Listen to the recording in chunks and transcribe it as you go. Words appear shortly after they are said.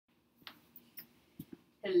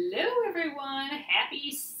Hello everyone,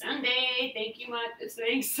 happy Sunday.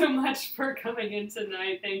 Thanks so much for coming in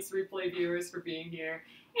tonight. Thanks replay viewers for being here.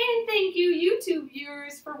 And thank you YouTube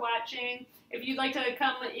viewers for watching. If you'd like to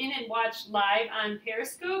come in and watch live on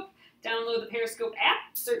Periscope, download the Periscope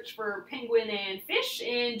app, search for Penguin and Fish,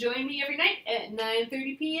 and join me every night at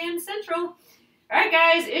 9:30 p.m. Central. Alright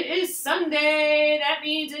guys, it is Sunday. That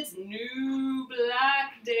means it's new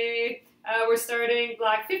block day. We're starting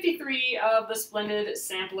block 53 of the Splendid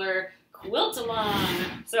Sampler quilt along.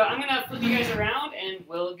 So I'm going to flip you guys around and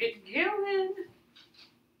we'll get going.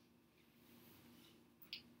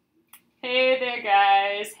 Hey there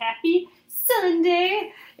guys, happy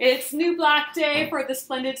Sunday. It's new block day for the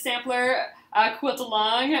Splendid Sampler quilt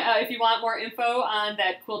along. If you want more info on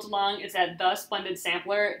that quilt along, it's at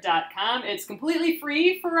thesplendidsampler.com. It's completely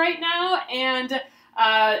free for right now, and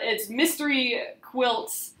it's mystery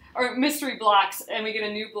quilts or mystery blocks, and we get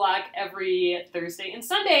a new block every Thursday and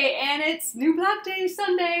Sunday, and it's new block day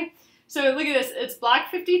Sunday. So look at this, it's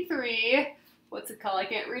block 53. What's it called? I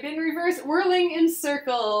can't read it in reverse. Whirling in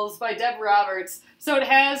Circles by Deb Roberts. So it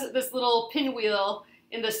has this little pinwheel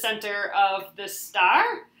in the center of this star.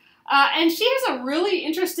 And she has a really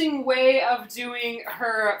interesting way of doing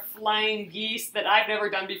her flying geese that I've never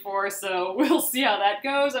done before, so we'll see how that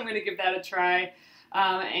goes. I'm going to give that a try.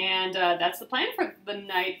 That's the plan for the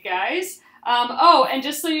night, guys. Oh, and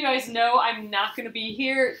just so you guys know, I'm not going to be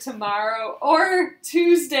here tomorrow or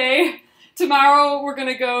Tuesday. Tomorrow we're going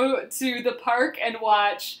to go to the park and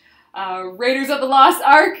watch Raiders of the Lost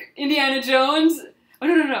Ark, Indiana Jones. Oh,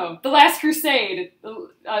 no. The Last Crusade.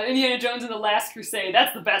 Indiana Jones and the Last Crusade.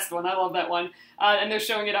 That's the best one. I love that one. And they're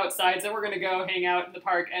showing it outside, so we're going to go hang out in the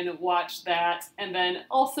park and watch that. And then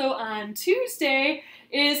also on Tuesday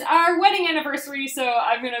is our wedding anniversary, so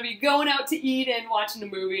I'm going to be going out to eat and watching a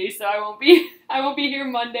movie. So I won't be here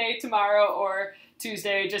Monday, tomorrow, or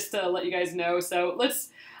Tuesday, just to let you guys know. So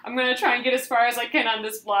I'm going to try and get as far as I can on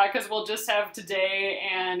this block, because we'll just have today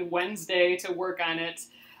and Wednesday to work on it.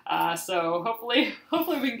 So hopefully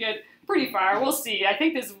we can get pretty far. We'll see. I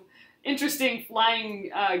think this interesting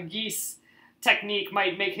flying geese technique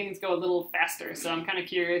might make things go a little faster, so I'm kind of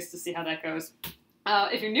curious to see how that goes.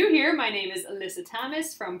 If you're new here, my name is Alyssa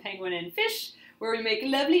Thomas from Penguin and Fish, where we make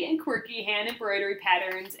lovely and quirky hand embroidery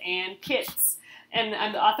patterns and kits. And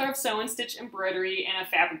I'm the author of Sew and Stitch Embroidery and a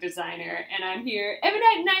fabric designer, and I'm here every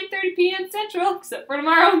night at 9:30 p.m. Central, except for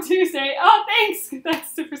tomorrow and Tuesday. Oh, thanks!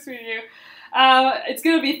 That's super sweet of you. It's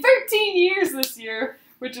going to be 13 years this year,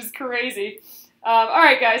 which is crazy.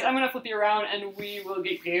 Alright guys, I'm going to flip you around and we will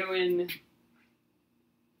get going.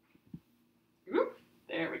 Oop,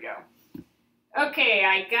 there we go. Okay,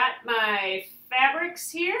 I got my fabrics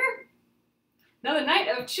here. Another night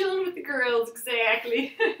of chilling with the girls,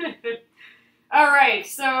 exactly. Alright,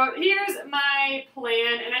 so here's my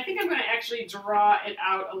plan, and I think I'm going to actually draw it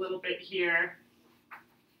out a little bit here.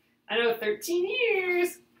 I know, 13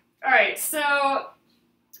 years. Alright, so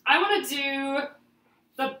I want to do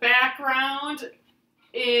the background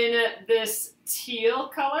in this teal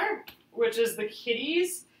color, which is the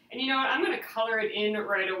kitties. And you know what? I'm going to color it in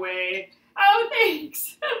right away. Oh,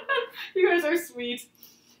 thanks! You guys are sweet.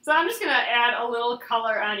 So I'm just going to add a little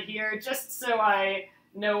color on here just so I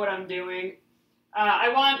know what I'm doing. I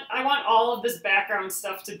want all of this background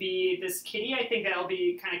stuff to be this kitty. I think that'll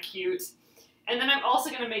be kind of cute. And then I'm also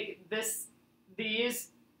going to make these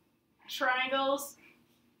triangles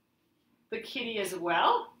the kitty as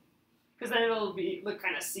well, because then it'll look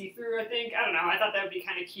kind of see-through, I think. I don't know, I thought that would be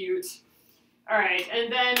kind of cute. Alright,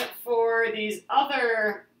 and then for these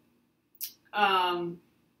other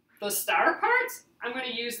the star parts, I'm going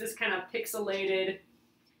to use this kind of pixelated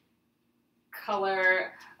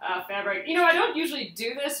color fabric. You know, I don't usually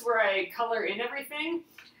do this where I color in everything,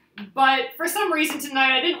 but for some reason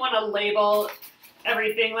tonight I didn't want to label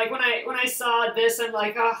everything. Like when I saw this, I'm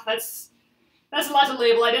like, oh, that's a lot to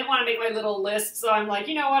label. I didn't want to make my little list, so I'm like,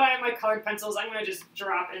 you know what? I have my colored pencils. I'm going to just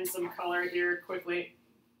drop in some color here quickly.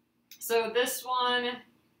 So this one,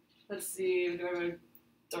 let's see, do I have a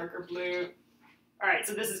darker blue? All right,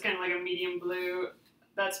 so this is kind of like a medium blue.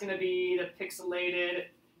 That's going to be the pixelated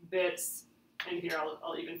bits, and here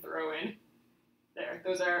I'll even throw in there.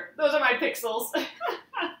 Those are my pixels.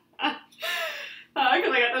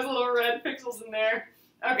 Because I got those little red pixels in there.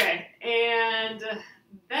 Okay, and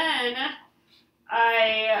then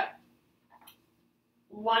I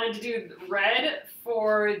wanted to do red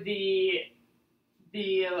for the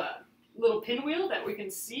little pinwheel that we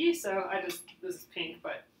can see. So this is pink,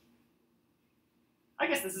 but I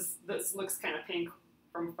guess this looks kind of pink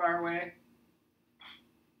from far away.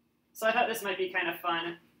 So I thought this might be kind of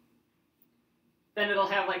fun. Then it'll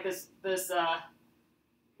have like this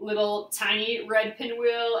little tiny red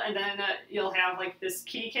pinwheel, and then you'll have like this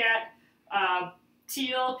kitty cat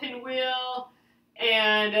teal pinwheel,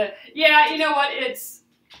 and yeah, you know what? It's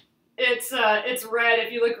red.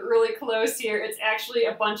 If you look really close here, it's actually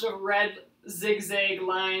a bunch of red zigzag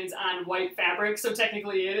lines on white fabric. So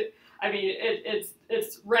technically,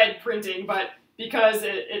 it's red printing, but because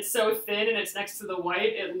it's so thin and it's next to the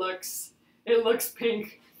white, it looks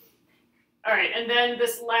pink. All right, and then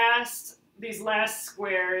these last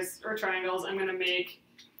squares or triangles, I'm gonna make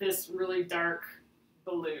this really dark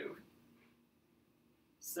blue.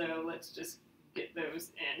 So let's just get those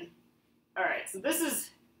in. All right, so this is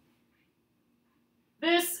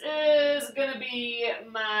gonna be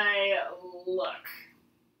my look.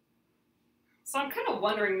 So I'm kind of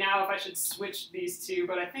wondering now if I should switch these two,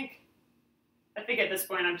 but I think at this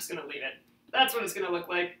point I'm just gonna leave it. That's what it's gonna look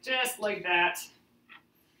like, just like that.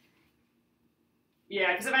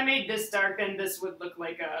 Yeah, because if I made this dark, then this would look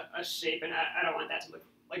like a shape, and I don't want that to look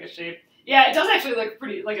like a shape. Yeah, it does actually look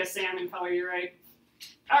pretty like a salmon color, you're right.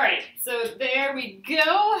 All right, so there we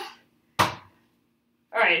go.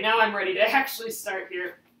 All right, now I'm ready to actually start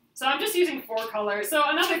here. So I'm just using 4 colors. So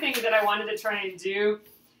another thing that I wanted to try and do,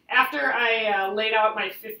 after I laid out my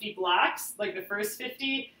 50 blocks, like the first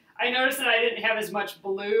 50, I noticed that I didn't have as much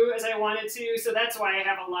blue as I wanted to, so that's why I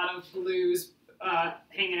have a lot of blues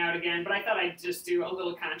hanging out again. But I thought I'd just do a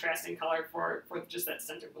little contrasting color for just that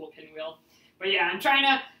center little pinwheel. But yeah, I'm trying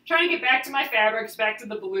to get back to my fabrics, back to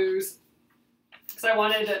the blues, because I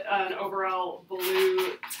wanted an overall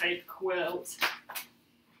blue type quilt.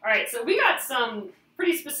 All right, so we got some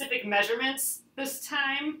pretty specific measurements this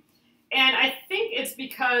time, and I think it's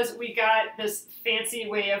because we got this fancy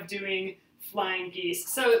way of doing flying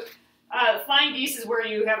geese. So flying geese is where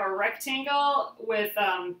you have a rectangle with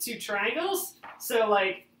 2 triangles. So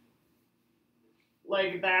like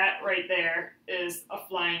that right there is a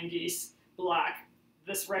flying geese block.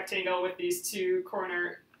 This rectangle with these 2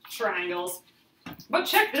 corner triangles. But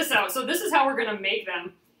check this out. So this is how we're going to make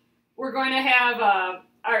them. We're going to have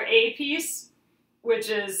our A piece, which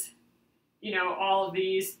is, you know, all of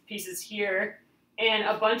these pieces here, and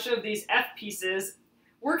a bunch of these F pieces.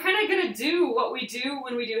 We're kind of going to do what we do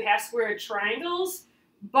when we do half-square triangles,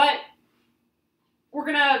 but we're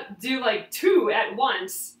going to do like 2 at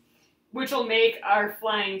once, which will make our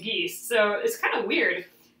flying geese. So it's kind of weird.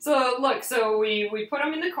 So look, so we put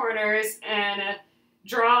them in the corners and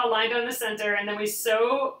draw a line down the center, and then we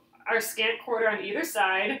sew our scant quarter on either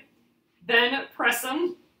side, then press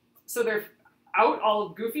them so they're out all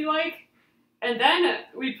goofy-like, and then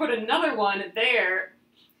we put another one there.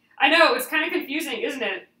 I know, it's kind of confusing, isn't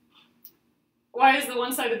it? Why is the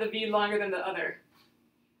one side of the V longer than the other?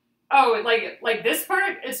 Oh, like this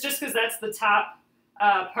part? It's just because that's the top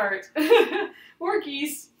part. More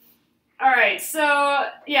geese. All right, so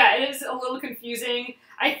yeah, it is a little confusing.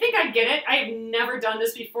 I think I get it. I've never done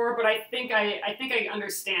this before, but I think I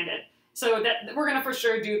understand it. So that we're gonna for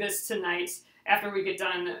sure do this tonight after we get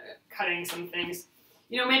done cutting some things.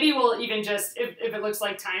 You know, maybe we'll even just, if it looks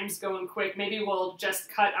like time's going quick, maybe we'll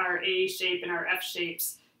just cut our A shape and our F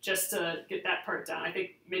shapes just to get that part done. I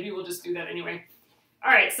think maybe we'll just do that anyway.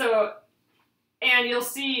 All right, so, and you'll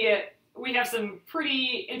see we have some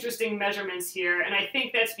pretty interesting measurements here, and I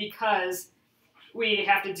think that's because we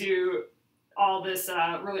have to do all this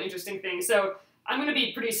really interesting thing. So I'm going to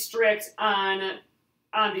be pretty strict on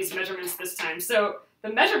these measurements this time. So the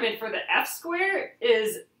measurement for the F square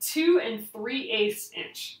is 2 3/8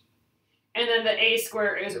 inch. And then the A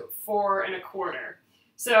square is 4 1/4.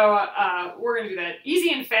 So we're going to do that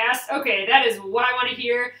easy and fast. Okay, that is what I want to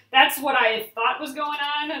hear. That's what I thought was going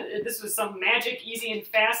on. This was some magic, easy and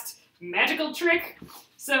fast magical trick.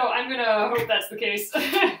 So I'm going to hope that's the case. So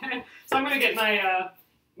I'm going to get my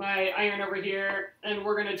my iron over here, and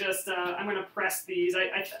we're going to just, I'm going to press these.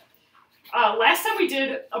 Last time we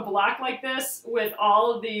did a block like this with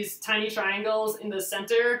all of these tiny triangles in the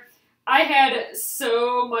center, I had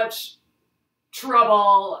so much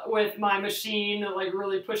trouble with my machine, like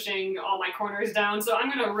really pushing all my corners down. So I'm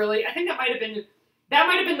gonna really, I think that might have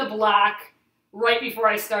been the block right before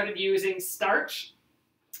I started using starch.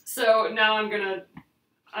 So now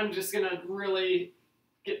I'm just gonna really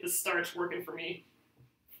get the starch working for me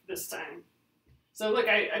this time. So look,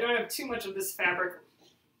 I don't have too much of this fabric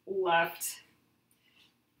left.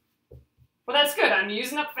 But that's good. I'm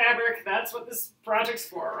using up fabric. That's what this project's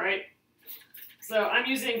for, right? So I'm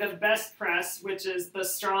using the best press, which is the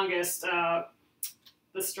strongest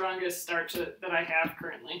starch that I have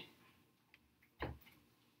currently.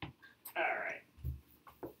 All right.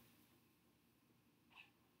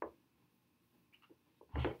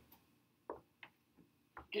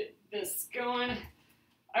 Get this going.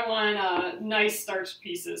 I want nice starched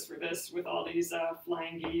pieces for this with all these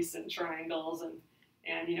flying geese and triangles and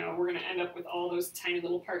you know, we're going to end up with all those tiny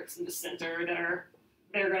little parts in the center that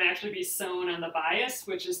they're going to actually be sewn on the bias,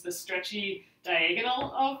 which is the stretchy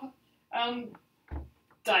diagonal of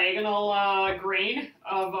grain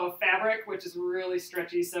of fabric, which is really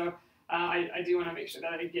stretchy. So I do want to make sure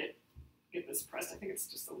that I get this pressed. I think it's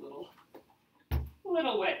just a little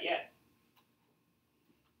wet yet.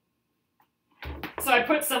 So I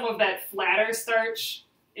put some of that flatter starch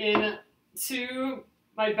into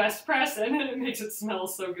my best press, and it makes it smell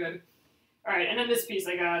so good. All right, and then this piece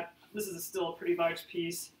I got. This is still a pretty large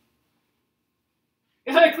piece.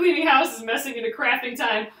 Cleaning house is messing into crafting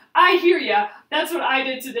time. I hear ya. That's what I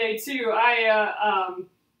did today too.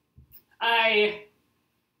 I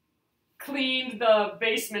cleaned the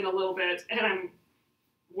basement a little bit, and I'm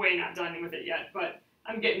way not done with it yet, but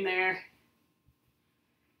I'm getting there.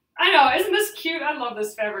 I know, isn't this cute? I love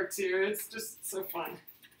this fabric too. It's just so fun.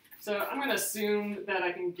 So I'm going to assume that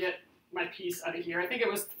I can get my piece out of here. I think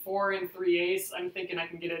it was 4 3/8. I'm thinking I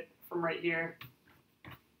can get it from right here.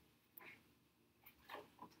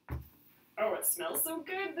 Oh, it smells so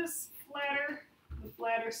good, this the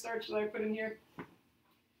flatter starch that I put in here.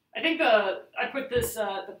 I think I put this,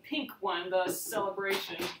 the pink one, the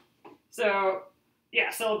Celebration. So,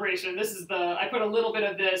 yeah, Celebration. This is I put a little bit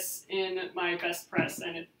of this in my best press,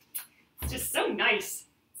 and it's just so nice.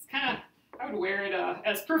 It's kind of, I would wear it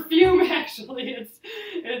as perfume, actually.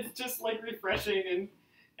 It's just like refreshing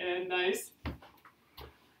and nice.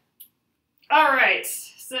 All right,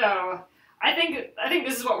 so I think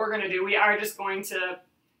this is what we're going to do. We are just going to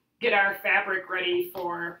get our fabric ready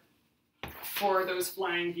for those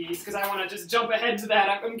flying geese, because I want to just jump ahead to that.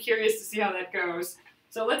 I'm curious to see how that goes.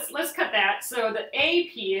 So let's cut that. So the A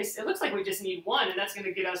piece, it looks like we just need one, and that's going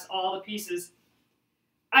to get us all the pieces.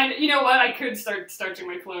 You know what? I could start starching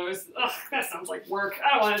my clothes. Ugh, that sounds like work.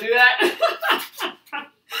 I don't want to do that.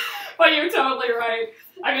 But you're totally right.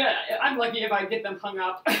 I mean, I'm lucky if I get them hung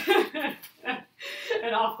up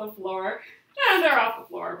and off the floor. Yeah, they're off the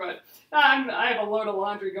floor, but I have a load of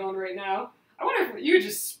laundry going right now. I wonder if you could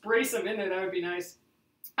just spray some in there. That would be nice.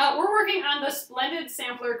 We're working on the Splendid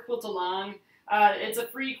Sampler quilt-along. It's a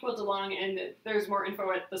free quilt-along, and there's more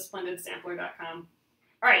info at thesplendidsampler.com.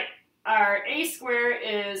 All right. Our A square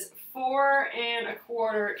is 4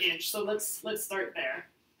 1/4 inch, so let's start there.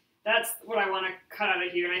 That's what I want to cut out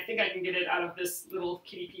of here, and I think I can get it out of this little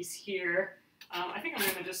kitty piece here. I think I'm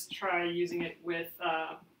going to just try using it with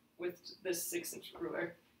this 6-inch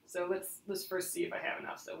ruler. So let's first see if I have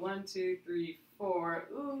enough. So 1, 2, 3, 4.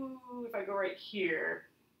 Ooh, if I go right here,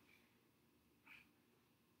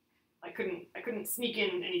 I couldn't sneak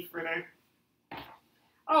in any further.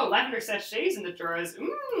 Oh, lavender sachets in the drawers.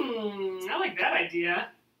 I like that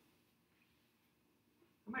idea.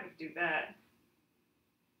 I might have to do that.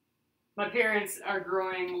 My parents are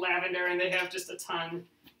growing lavender, and they have just a ton.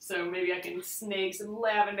 So maybe I can snag some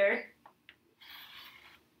lavender.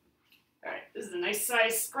 All right, this is a nice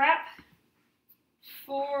size scrap.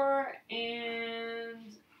 4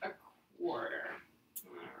 1/4.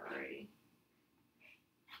 Alrighty.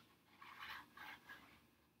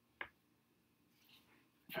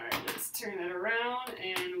 All right, let's turn that around,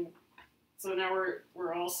 and so now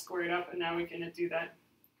we're all squared up, and now we can do that.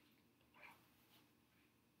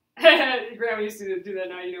 Grandma used to do that.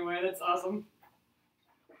 Now you know why. That's awesome.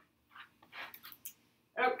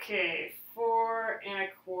 Okay, 4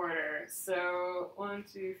 1/4. So 1,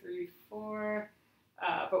 2, 3, 4.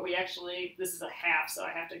 But we actually, this is a half, so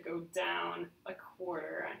I have to go down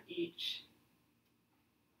 1/4 on each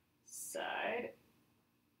side,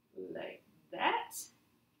 like that.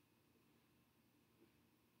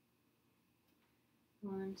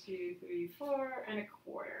 1, 2, 3, 4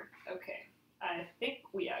 1/4. Okay, I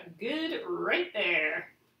think we are good right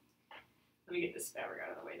there. Let me get this fabric out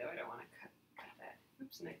of the way, though. I don't want to cut that.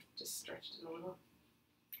 Oops, and I just stretched it a little.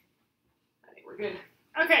 I think we're good.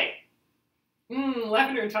 Okay.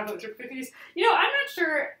 Lavender and chocolate chip cookies. You know, I'm not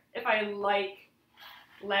sure if I like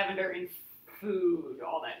lavender in food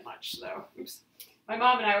all that much, though. Oops. My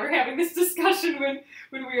mom and I were having this discussion when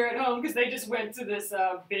we were at home, because they just went to this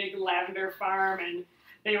big lavender farm, and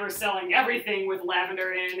they were selling everything with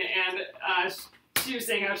lavender in, and she was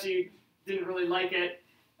saying how she didn't really like it,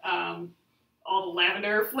 all the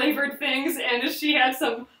lavender flavored things, and she had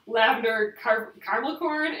some lavender caramel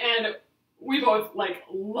corn, and we both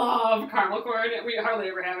love caramel corn. We hardly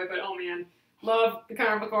ever have it, but oh man, love the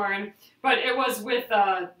caramel corn. But it was with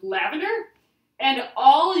lavender, and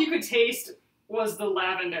all you could taste was the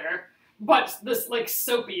lavender, but this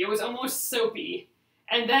soapy. It was almost soapy,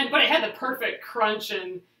 and then but it had the perfect crunch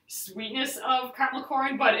and sweetness of caramel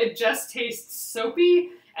corn, but it just tastes soapy.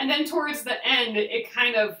 And then towards the end, it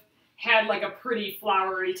kind of had like a pretty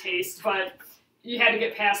flowery taste, but you had to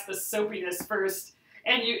get past the soapiness first.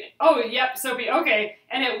 And oh, yep, soapy, okay.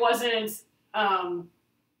 And it wasn't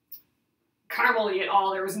caramely at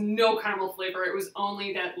all. There was no caramel flavor. It was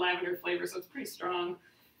only that lavender flavor, so it's pretty strong.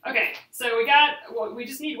 Okay, so we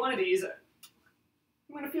just need one of these. I'm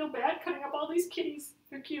gonna feel bad cutting up all these kitties.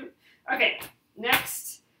 They're cute. Okay,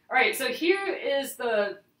 next. All right, so here is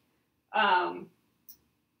the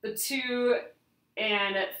 2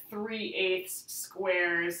 3/8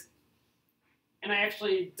 squares. And I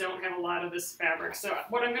actually don't have a lot of this fabric. So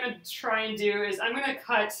what I'm gonna try and do is I'm gonna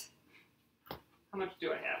cut, how much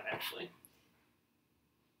do I have actually?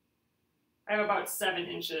 I have about 7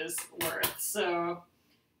 inches worth. So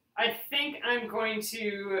I think I'm going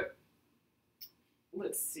to,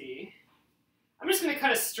 let's see. I'm just gonna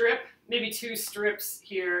cut a strip, maybe 2 strips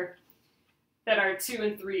here that are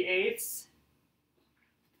 2 3/8.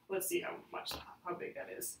 Let's see how big that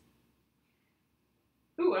is.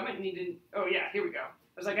 Ooh, I might need to, oh yeah, here we go. I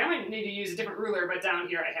was like, I might need to use a different ruler, but down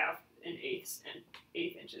here I have an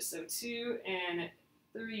 1/8 inches. So 2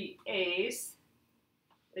 3/8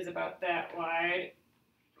 is about that wide.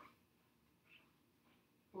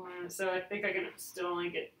 So I think I can still only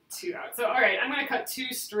get 2 out. So all right, I'm gonna cut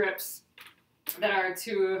 2 strips that are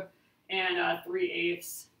 2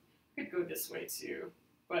 3/8. I could go this way too,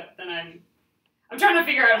 but then I'm trying to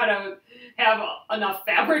figure out how to have enough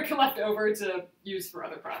fabric left over to use for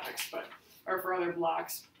other projects, or for other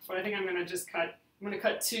blocks. But I think I'm gonna just cut. I'm gonna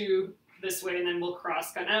cut 2 this way, and then we'll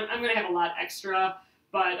cross cut. And I'm gonna have a lot extra,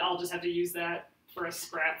 but I'll just have to use that for a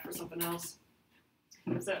scrap for something else.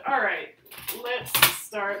 So all right, let's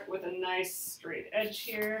start with a nice straight edge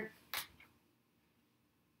here.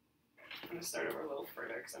 I'm gonna start over a little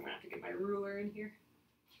further because I'm gonna have to get my ruler in here.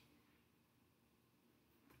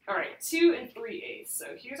 All right, 2 3/8.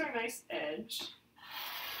 So here's our nice edge.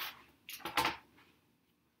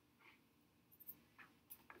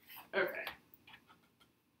 Okay.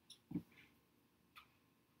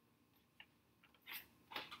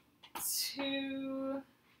 Two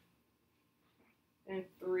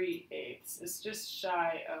 3/8. It's just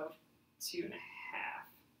shy of 2 1/2.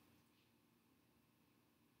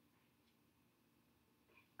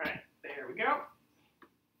 All right, there we go.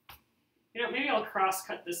 You know, maybe I'll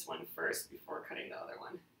cross-cut this one first before cutting the other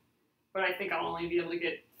one. But I think I'll only be able to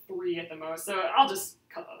get 3 at the most, so I'll just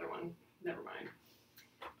cut the other one. Never mind.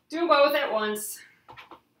 Do them both at once.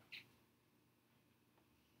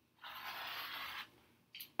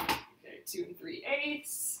 Okay, 2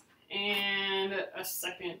 3/8, and a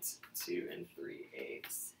second 2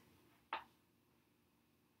 3/8.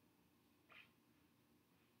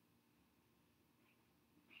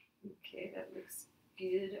 Okay, that looks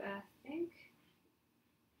good, I think.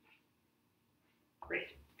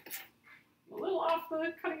 Great. I'm a little off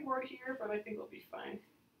the cutting board here, but I think we'll be fine.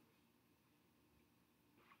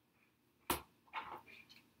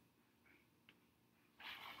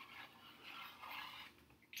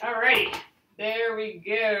 Alrighty, there we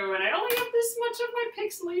go. And I only have this much of my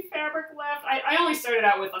pixely fabric left. I only started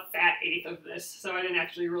out with a fat 1/8 of this, so I didn't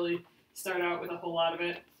actually really start out with a whole lot of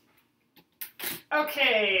it.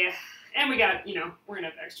 Okay. And we got, you know, we're gonna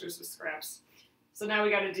have extras with scraps. So now we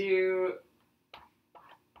gotta do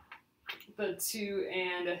the 2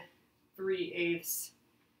 3/8,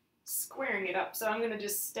 squaring it up. So I'm gonna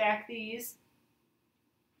just stack these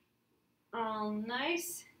all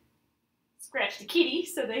nice. Scratch the kitty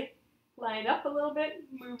so they line up a little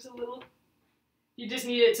bit, moves a little. You just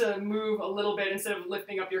need it to move a little bit instead of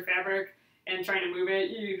lifting up your fabric and trying to move it.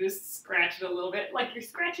 You just scratch it a little bit like you're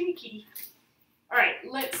scratching a kitty. All right,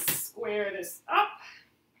 let's square this up.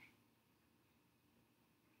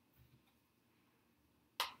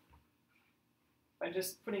 By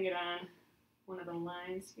just putting it on one of the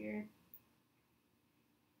lines here.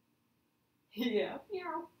 Yeah,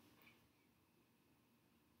 meow.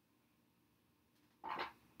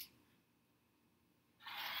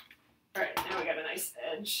 All right, now we got a nice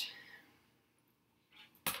edge.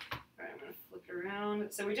 All right, I'm gonna flip it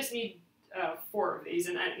around. So we just need 4 of these,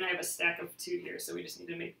 and I have a stack of 2 here, so we just need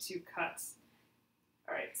to make 2 cuts.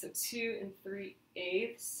 All right, so 2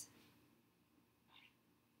 3/8.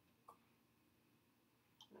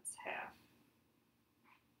 That's half.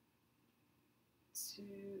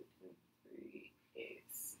 2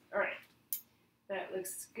 3/8. All right, that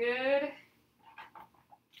looks good.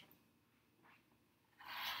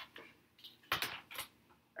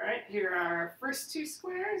 All right, here are our first 2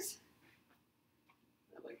 squares.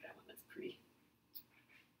 I like that one, that's pretty.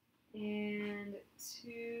 And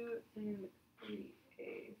 2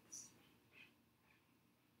 3/8.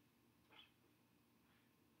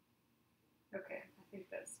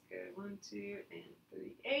 2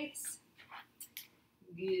 3/8.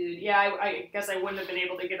 Good. Yeah, I guess I wouldn't have been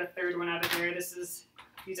able to get a third one out of there. These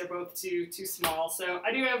are both too small. So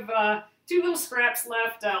I do have 2 little scraps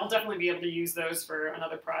left. I'll definitely be able to use those for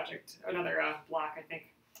another project, another block, I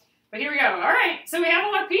think. But here we go. All right, so we have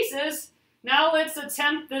all our pieces. Now let's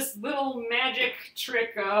attempt this little magic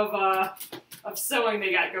trick of sewing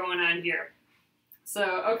they got going on here.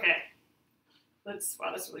 So okay,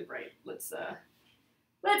 wow, that's really bright. Let's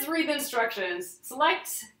read the instructions.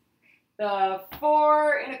 Select the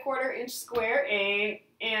 4 1/4 inch square A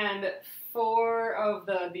and 4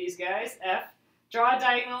 of these guys, F. Draw a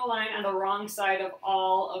diagonal line on the wrong side of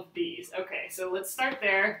all of these. Okay, so let's start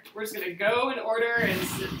there. We're just gonna go in order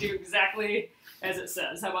and do exactly as it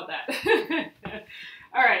says. How about that?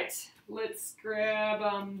 All right, let's grab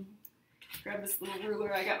this little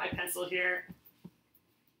ruler. I got my pencil here.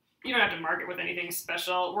 You don't have to mark it with anything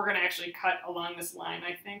special. We're gonna actually cut along this line,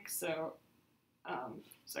 I think, so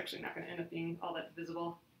it's actually not gonna end up being all that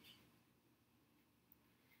visible.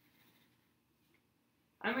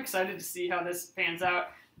 I'm excited to see how this pans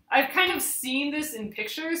out. I've kind of seen this in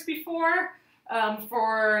pictures before,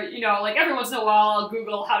 for, you know, like every once in a while I'll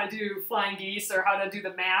Google how to do flying geese or how to do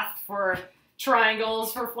the math for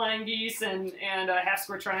triangles for flying geese and half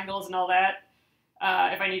square triangles and all that,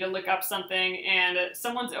 if I need to look up something, and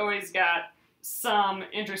someone's always got some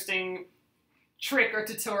interesting trick or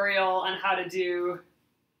tutorial on how to do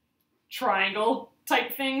triangle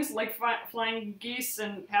type things like flying geese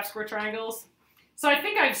and half square triangles. So I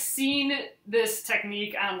think I've seen this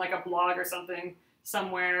technique on like a blog or something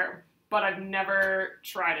somewhere, but I've never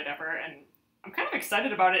tried it ever, and I'm kind of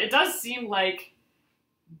excited about it. It does seem like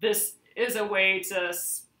this is a way to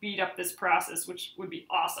speed up this process, which would be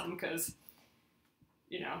awesome because,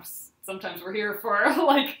 you know, sometimes we're here for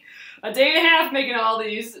like a day and a half making all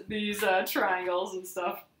these triangles and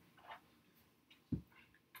stuff.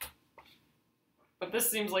 But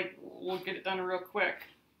this seems like we'll get it done real quick.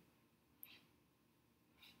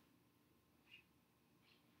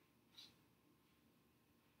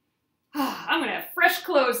 I'm gonna have fresh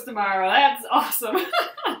clothes tomorrow. That's awesome.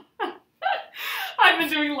 I've been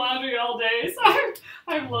doing laundry all day, so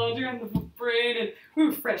I have laundry on the brain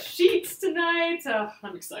and fresh sheets tonight.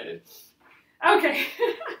 I'm excited. Okay,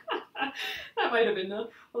 that might have been a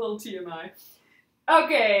little TMI.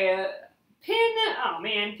 Okay, pin. Oh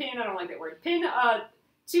man, pin. I don't like that word. Pin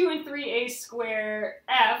 2 3/8 square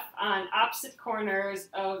F on opposite corners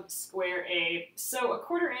of square A. So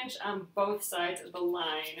 1/4 inch on both sides of the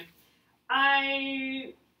line.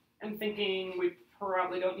 I am thinking we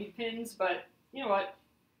probably don't need pins, but you know what?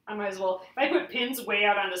 I might as well. If I put pins way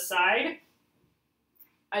out on the side,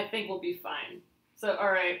 I think we'll be fine. So, all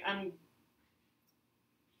right, I'm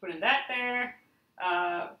putting that there.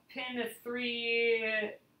 Pin 2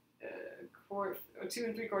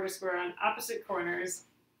 3/4 square on opposite corners.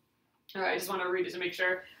 All right, I just want to read it to make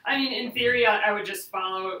sure. I mean, in theory, I would just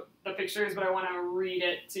follow the pictures, but I want to read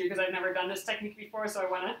it too because I've never done this technique before, so I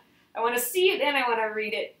want to see it and I want to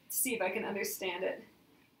read it to see if I can understand it.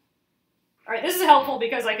 All right, this is helpful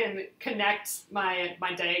because I can connect my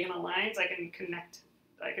diagonal lines. I can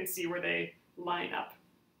see where they line up.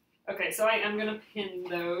 Okay, so I am going to pin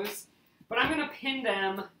those, but I'm going to pin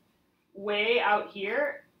them way out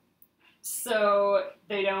here so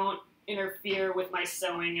they don't interfere with my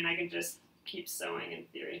sewing and I can just keep sewing in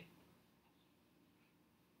theory.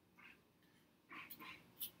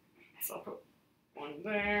 So I'll put one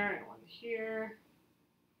there and one here,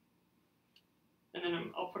 and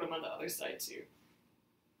then I'll put them on the other side too.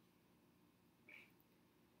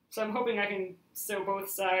 So I'm hoping I can sew both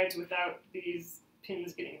sides without these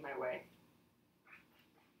pins getting in my way.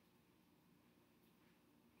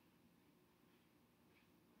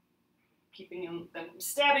 Keeping them from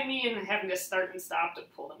stabbing me and having to start and stop to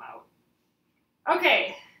pull them out.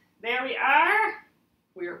 Okay, there we are.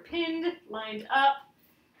 We are pinned, lined up.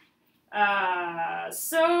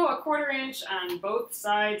 Sew 1/4 inch on both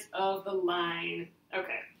sides of the line.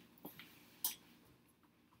 Okay.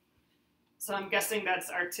 So I'm guessing that's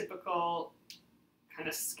our typical kind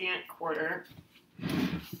of scant quarter.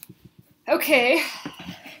 Okay,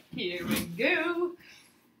 here we go.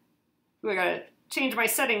 I gotta change my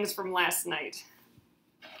settings from last night.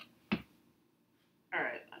 All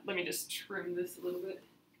right, let me just trim this a little bit.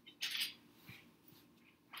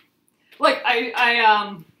 Look,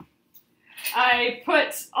 I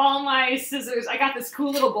put all my scissors. I got this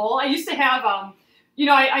cool little bowl. I used to have, you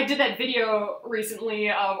know, I did that video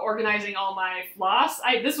recently of organizing all my floss.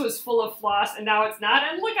 This was full of floss, and now it's not.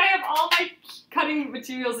 And look, I have all my cutting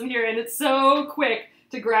materials in here, and it's so quick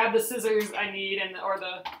to grab the scissors I need or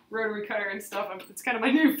the rotary cutter and stuff. It's kind of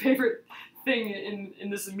my new favorite thing in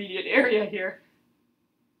this immediate area here.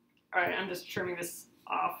 All right, I'm just trimming this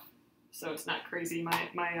off so it's not crazy,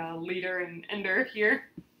 my leader and ender here.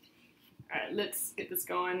 All right, let's get this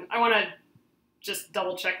going. I want to just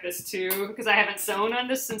double check this too because I haven't sewn on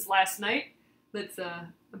this since last night. Let's,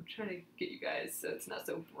 I'm trying to get you guys so it's not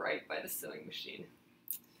so bright by the sewing machine.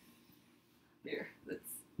 Here, let's.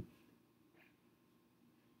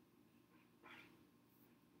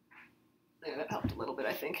 There, that helped a little bit,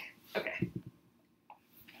 I think. Okay.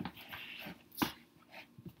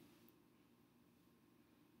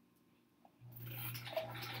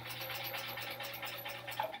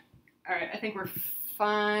 All right, I think we're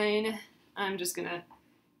fine. I'm just gonna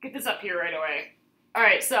get this up here right away. All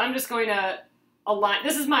right, so I'm just going to align.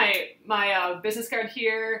 This is my business card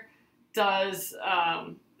here. This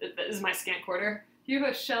is my scant quarter. Do you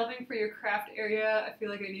have a shelving for your craft area? I feel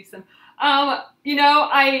like I need some. You know,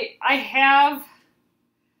 I have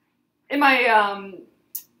in my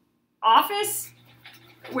office,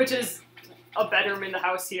 which is a bedroom in the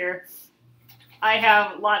house here, I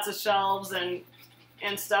have lots of shelves and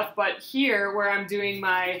stuff, but here where I'm doing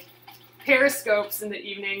my periscopes in the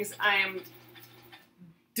evenings, I am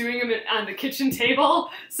doing them on the kitchen table.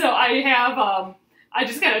 So I have, I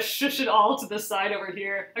just kind of shush it all to the side over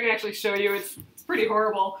here. I can actually show you, it's pretty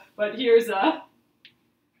horrible, but here's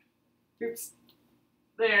oops.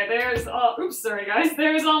 There's all, oops, sorry guys,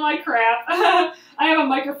 there's all my crap. I have a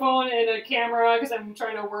microphone and a camera because I'm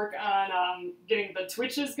trying to work on getting the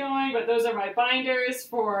twitches going, but those are my binders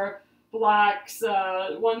for blocks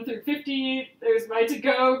 1 through 50. There's my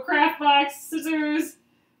to-go craft box, scissors,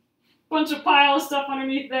 bunch of pile of stuff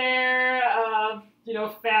underneath there, you know,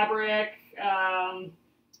 fabric,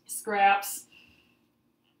 scraps.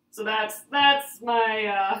 So that's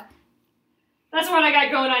my, that's what I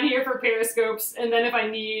got going on here for periscopes. And then if I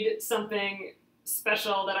need something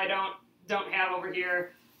special that I don't have over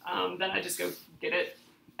here, then I just go get it.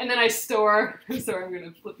 And then I store, sorry, I'm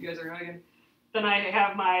gonna flip you guys around again. Then I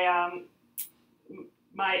have my,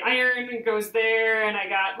 my iron goes there, and I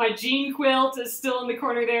got my jean quilt is still in the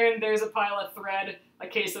corner there, and there's a pile of thread, a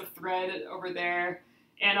case of thread over there,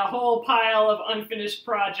 and a whole pile of unfinished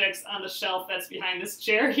projects on the shelf that's behind this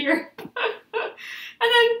chair here.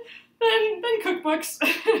 And then cookbooks.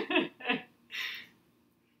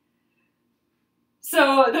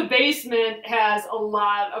 So the basement has a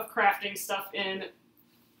lot of crafting stuff in.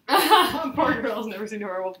 Poor girl's never seen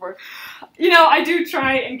horrible before. You know, I do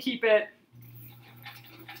try and keep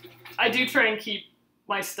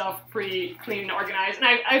my stuff pretty clean and organized.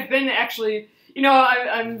 And I've been actually, you know,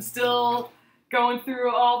 I'm still going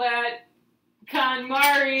through all that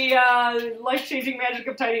KonMari, life-changing magic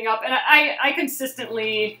of tidying up. And I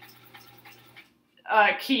consistently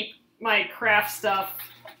keep my craft stuff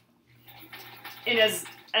in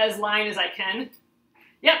as line as I can.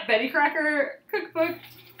 Yep, Betty Crocker cookbook.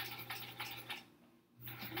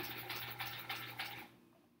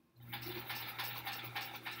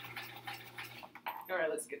 All right,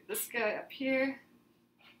 let's get this guy up here.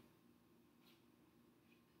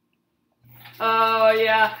 Oh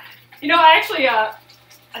yeah, you know, I actually, I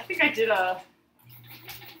think I did a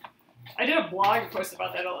blog post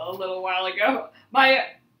about that a little while ago. My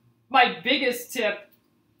biggest tip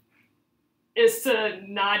is to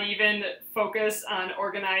not even focus on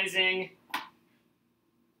organizing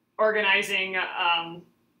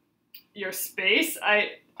your space.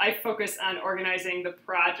 I focus on organizing the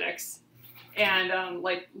projects and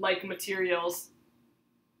like materials.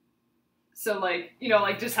 So like, you know,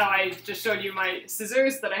 like just how I just showed you my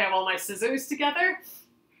scissors, that I have all my scissors together.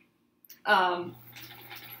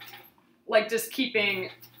 Like just keeping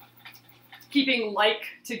like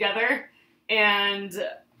together and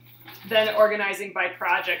then organizing by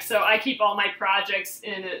project. So I keep all my projects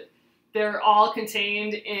they're all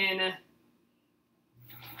contained in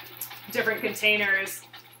different containers.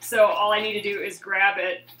 So all I need to do is grab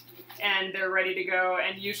it and they're ready to go.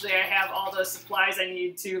 And usually I have all the supplies I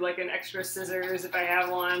need to, like an extra scissors if I have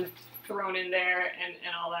one, thrown in there and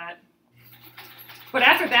all that. But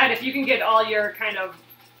after that, if you can get all your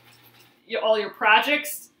all your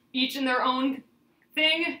projects each in their own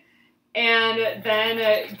thing, and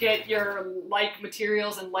then get your like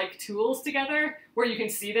materials and like tools together where you can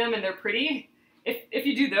see them and they're pretty. If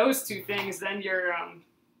you do those two things, then you're,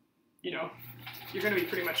 you know, you're going to be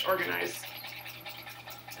pretty much organized,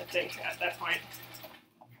 I think, at that point.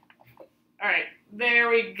 All right, there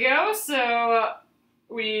we go. So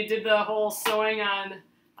we did the whole sewing on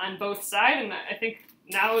both sides, and I think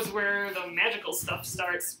now is where the magical stuff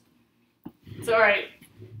starts. So all right,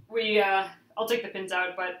 I'll take the pins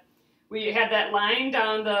out, but we had that line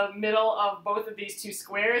down the middle of both of these two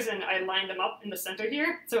squares, and I lined them up in the center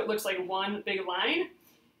here, so it looks like one big line.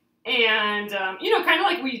 And you know, kind of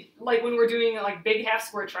like when we're doing like big half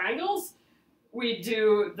square triangles, we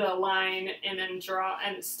do the line and then draw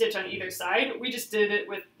and stitch on either side. We just did it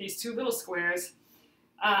with these two little squares.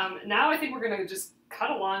 Now I think we're gonna just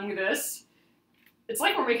cut along this. It's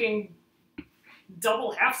like we're making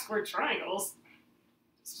double half square triangles.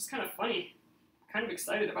 It's just kind of funny. I'm kind of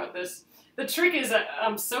excited about this. The trick is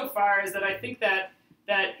so far is that I think that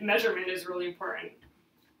measurement is really important.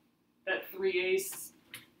 That 3/8.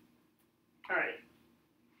 All right.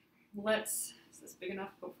 Is this big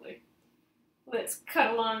enough? Hopefully. Let's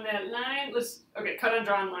cut along that line. Okay, cut on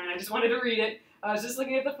drawn line. I just wanted to read it. I was just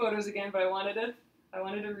looking at the photos again, but I wanted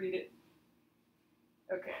to read it.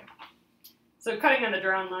 Okay. So cutting on the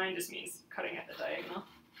drawn line just means cutting at the diagonal.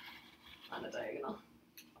 On the diagonal.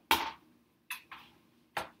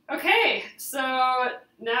 Okay, so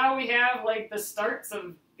now we have like the starts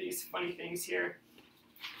of these funny things here.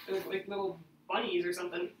 They look like little bunnies or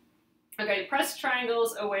something. Okay, press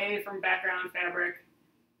triangles away from background fabric.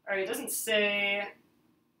 All right, it doesn't say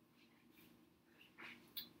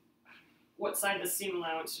what side the seam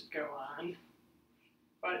allowance should go on,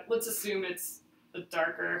 but let's assume it's the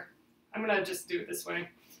darker. I'm gonna just do it this way.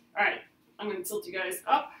 All right, I'm gonna tilt you guys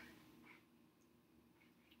up.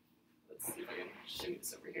 Let's see if I can shimmy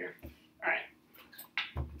this over here. All right,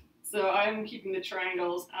 so I'm keeping the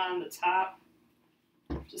triangles on the top,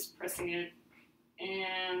 just pressing it,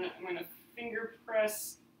 and I'm gonna finger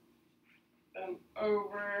press them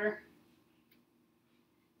over.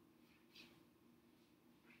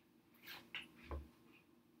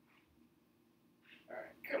 All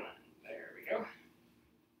right, come on, there we go.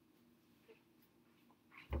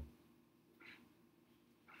 I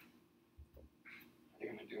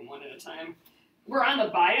think I'm gonna do them one at a time. We're on the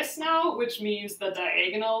bias now, which means the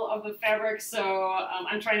diagonal of the fabric, so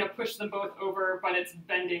I'm trying to push them both over, but it's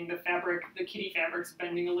bending the fabric, the kitty fabric's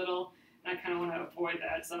bending a little, and I kind of want to avoid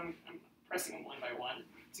that, so I'm pressing them one by one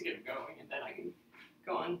to get them going, and then I can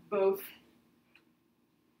go on both.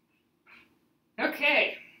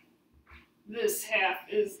 Okay, this half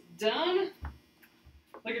is done.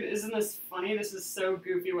 Look at it, isn't this funny? This is so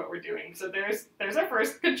goofy what we're doing. So there's our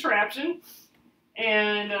first contraption.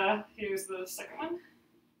 And here's the second one.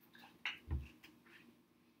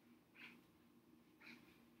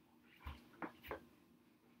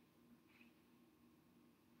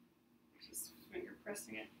 Just finger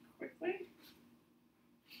pressing it quickly.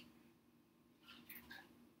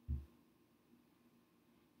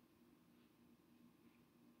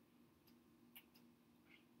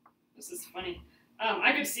 This is funny.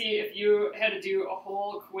 I could see if you had to do a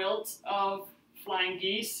whole quilt of flying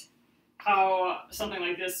geese, how something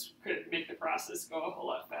like this could make the process go a whole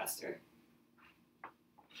lot faster.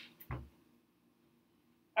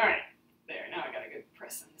 All right, there, now I got a good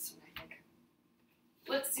press on this one, I think.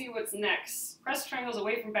 Let's see what's next. Press triangles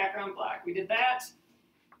away from background block. We did that.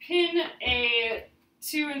 Pin a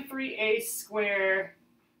 2 3/8 square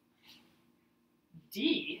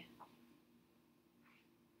D.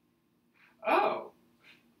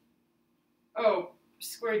 Oh,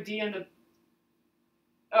 square D on the...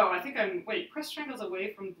 Oh, I think wait, press triangles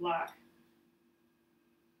away from block.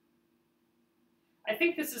 I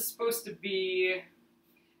think this is supposed to be,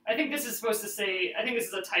 I think this is supposed to say, I think this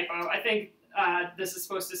is a typo. I think this is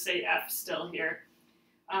supposed to say F still here.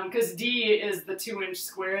 Because D is the 2-inch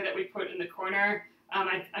square that we put in the corner.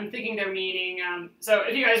 I'm thinking they're meaning, so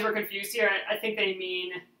if you guys were confused here, I think they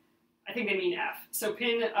mean F. So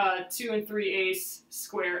pin 2 3/8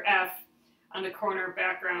 square F on the corner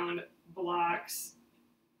background blocks.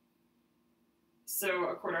 So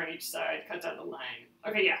a quarter on each side, cut down the line.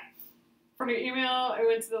 Okay, yeah. From your email, I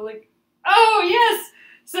went to the link. Oh, yes!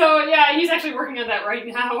 So yeah, he's actually working on that right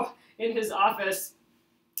now in his office.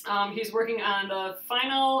 He's working on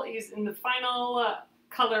he's in the final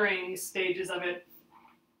coloring stages of it,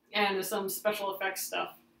 and some special effects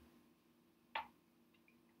stuff.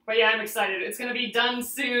 But yeah, I'm excited. It's gonna be done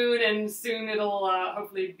soon, and soon it'll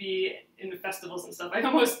hopefully be in the festivals and stuff. I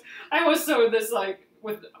almost sewed this like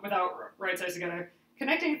without right sides together.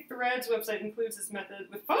 Connecting threads website includes this method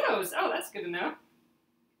with photos. Oh, that's good to know.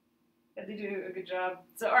 Yeah, they do a good job.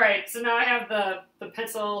 So all right, so now I have the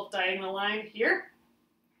pencil diagonal line here.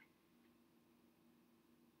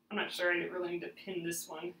 I'm not sure I really need to pin this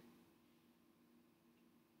one.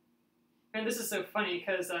 And this is so funny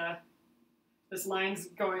because this line's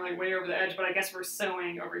going like way over the edge, but I guess we're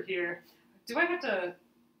sewing over here. Do I have to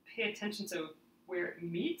pay attention to where it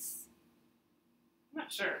meets? I'm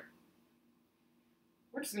not sure.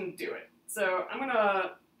 We're just gonna do it. So I'm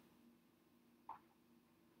gonna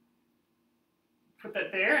put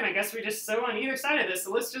that there, and I guess we just sew on either side of this.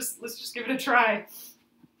 So let's just give it a try.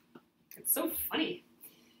 It's so funny.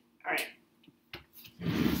 All right.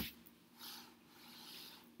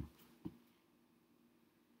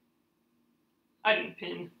 I didn't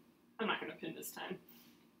pin. I'm not going to pin this time.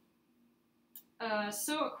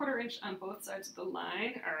 Sew a 1/4 inch on both sides of the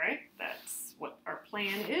line. All right, that's what our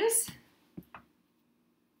plan is.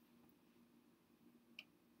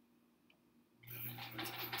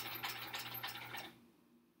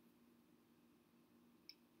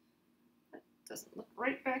 That doesn't look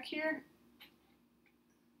right back here.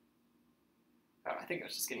 Oh, I think I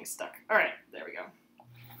was just getting stuck. All right, there we go.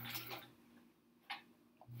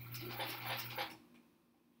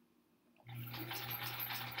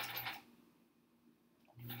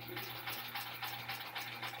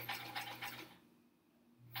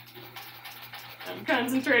 I'm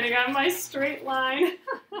concentrating on my straight line.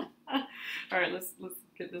 All right, let's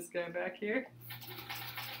get this guy back here.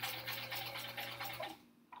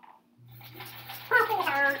 Purple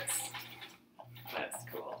hearts. That's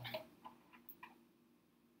cool.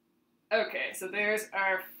 Okay, so there's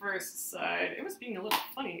our first side. It was being a little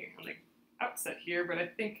funny on the outset here, but I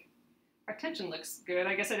think our tension looks good.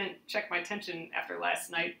 I guess I didn't check my tension after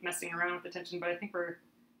last night messing around with the tension, but I think we're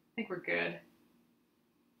good.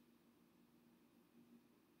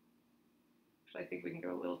 I think we can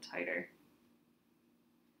go a little tighter.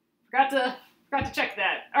 Forgot to check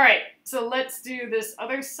that. All right, so let's do this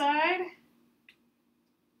other side.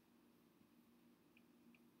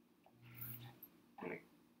 I'm gonna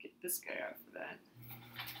get this guy out for that.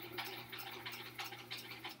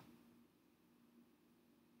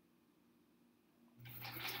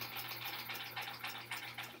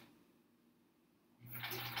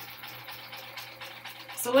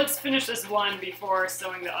 So let's finish this one before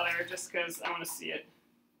sewing the other, just because I want to see it.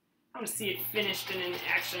 I want to see it finished and in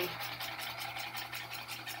action.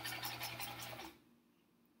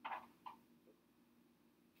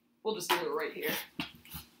 We'll just do it right here.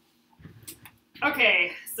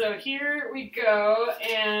 Okay, so here we go,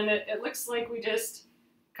 and it looks like we just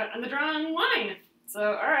cut on the drawn line.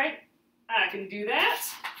 So, all right, I can do that.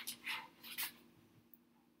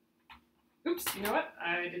 Oops, you know what?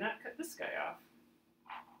 I did not cut this guy off.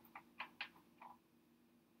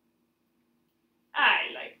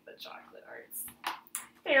 I like the chocolate hearts.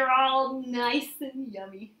 They're all nice and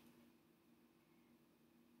yummy.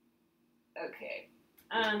 Okay,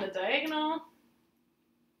 on the diagonal.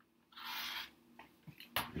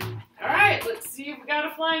 All right, let's see if we got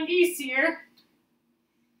a flying geese here.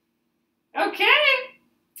 Okay,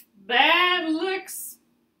 that looks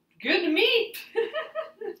good to me.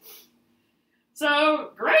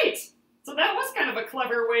 So, great. So that was kind of a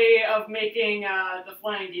clever way of making the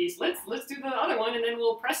flying geese. Let's do the other one, and then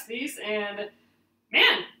we'll press these, and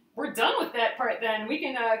man, we're done with that part then. We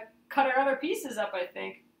can cut our other pieces up, I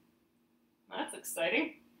think. That's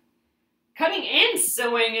exciting. Cutting and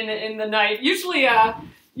sewing in the night. Usually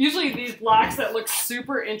these blocks that look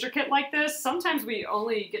super intricate like this, sometimes we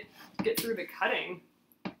only get through the cutting.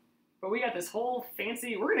 But we got this whole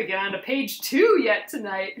fancy, we're gonna get on to page 2 yet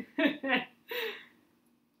tonight.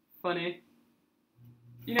 Funny.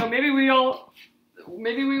 You know, maybe we will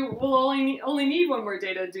only need one more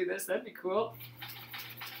day to do this. That'd be cool.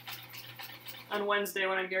 On Wednesday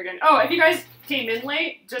when I'm here again. Oh, if you guys came in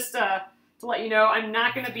late, just to let you know, I'm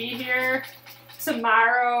not going to be here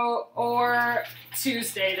tomorrow or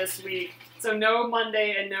Tuesday this week. So no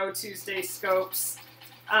Monday and no Tuesday scopes.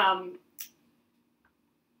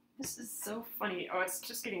 This is so funny. Oh, it's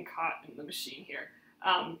just getting caught in the machine here.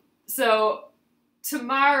 So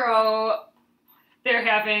tomorrow they're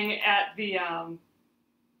having at the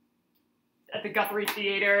Guthrie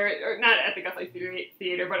Theater, or not at the Guthrie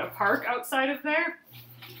Theater, but a park outside of there,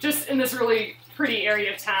 just in this really pretty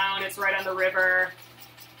area of town. It's right on the river.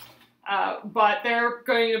 But they're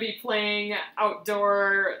going to be playing an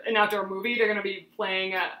outdoor movie. They're going to be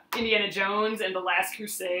playing Indiana Jones and The Last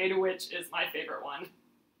Crusade, which is my favorite one.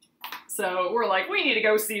 So we're like, we need to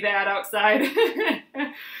go see that outside.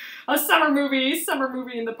 A summer movie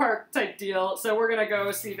in the park type deal. So we're going to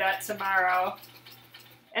go see that tomorrow.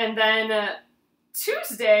 And then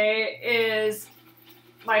Tuesday is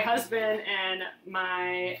my husband and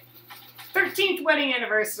my 13th wedding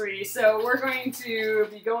anniversary. So we're going to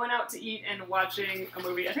be going out to eat and watching a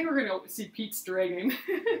movie. I think we're going to see Pete's Dragon.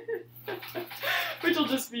 Which will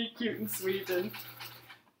just be cute and sweet. And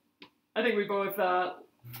I think we both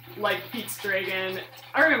like Pete's Dragon.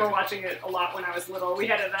 I remember watching it a lot when I was little. We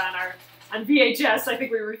had it on on VHS. I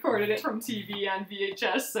think we recorded it from TV on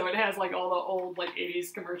VHS, so it has like all the old like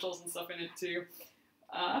 80s commercials and stuff in it too.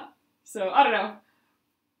 So I don't know.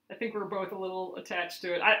 I think we're both a little attached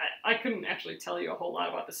to it. I couldn't actually tell you a whole lot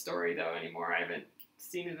about the story though anymore. I haven't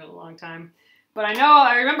seen it in a long time. But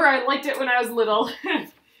I remember I liked it when I was little.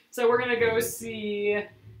 So we're gonna go see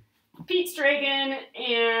Pete's Dragon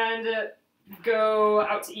and go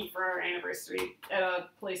out to eat for our anniversary at a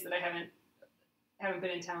place that I haven't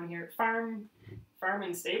been in town here. Farm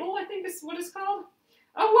and Stable, I think is what it's called.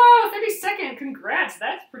 Oh wow, 32nd, congrats,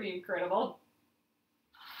 that's pretty incredible.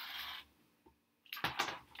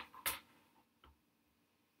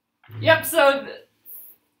 Yep, so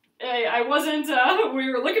I wasn't, we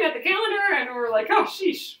were looking at the calendar and we were like, oh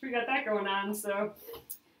sheesh, we got that going on, so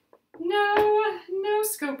no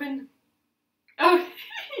scoping. Oh,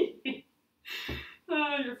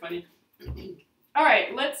 oh, you're funny. All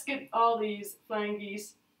right, let's get all these flying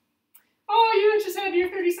geese. Oh, you just had your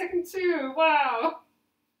 32nd too. Wow.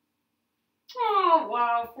 Oh,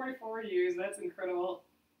 wow. 44 views. That's incredible.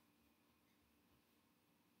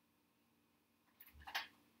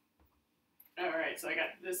 All right, so I got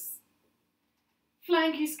this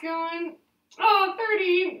flying geese going. Oh,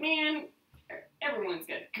 30. Man, everyone's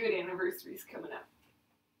got good anniversaries coming up.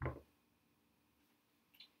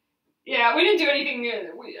 Yeah, we didn't do anything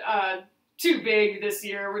too big this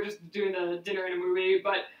year. We're just doing a dinner and a movie,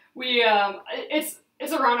 but we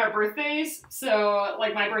it's around our birthdays. So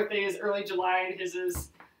like my birthday is early July and his is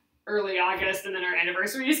early August, and then our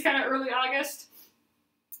anniversary is kind of early August.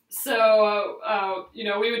 So you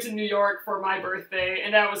know, we went to New York for my birthday,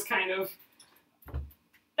 and that was kind of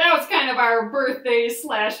our birthday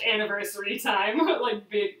 / anniversary time, like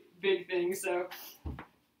big thing. So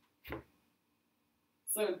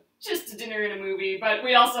just a dinner and a movie, but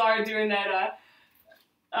we also are doing that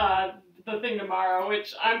the thing tomorrow,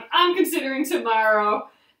 which I'm considering tomorrow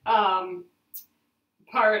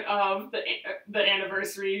part of the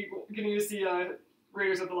anniversary. Getting to see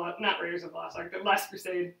Raiders of the Lost, not Raiders of the Lost Ark, the Last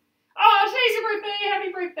Crusade. Oh, today's your birthday!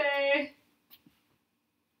 Happy birthday!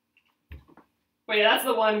 But yeah, that's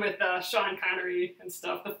the one with Sean Connery and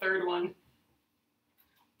stuff. The third one.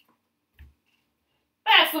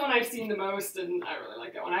 That's the one I've seen the most, and I really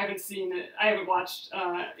like that one. I haven't watched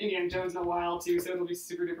Indiana Jones in a while, too, so it'll be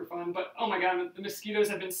super duper fun. But, oh my god, the mosquitoes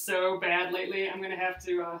have been so bad lately. I'm gonna have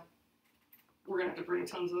to, we're gonna have to bring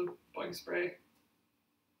tons of bug spray.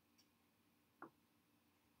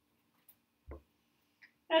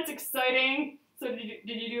 That's exciting. So did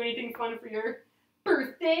you do anything fun for your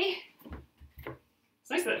birthday? It's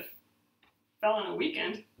nice that it fell on a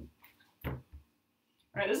weekend.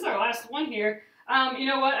 Alright, this is our last one here. You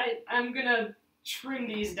know what? I'm gonna trim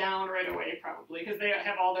these down right away, probably, because they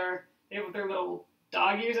have their little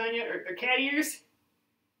dog ears on you, or their cat ears.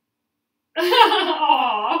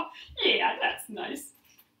 Aww, yeah, that's nice.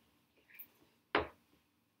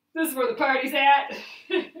 This is where the party's at.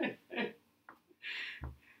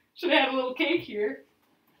 Should have had a little cake here.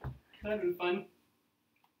 That'd been fun.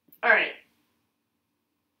 Alright.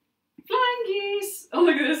 Flying geese! Oh,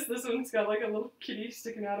 look at this. This one's got like a little kitty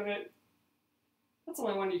sticking out of it. That's the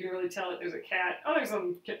only one you can really tell that there's a cat. Oh, there's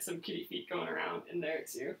some kitty feet going around in there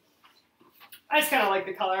too. I just kind of like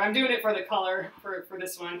the color. I'm doing it for the color for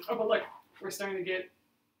this one. Oh, but look, we're starting to get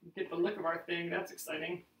the look of our thing. That's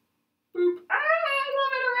exciting. Boop. Ah, I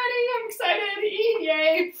love it already. I'm excited.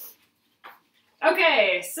 Yay.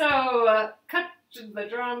 Okay, so cut the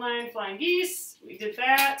drawn line, flying geese. We did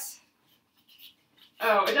that.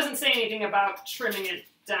 Oh, it doesn't say anything about trimming it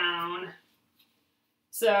down.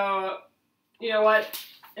 So, you know what?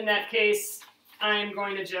 In that case, I'm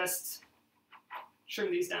going to just trim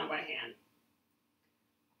these down by hand.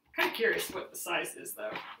 I'm kind of curious what the size is, though.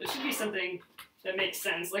 It should be something that makes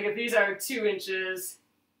sense. Like if these are 2 inches,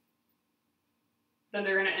 then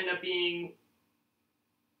they're going to end up being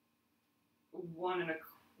 1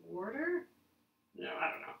 1/4. No, I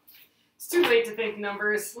don't know. It's too late to think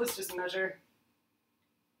numbers. Let's just measure.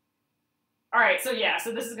 All right, so yeah,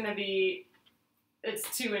 so this is going to be,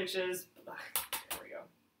 it's 2 inches. There we go.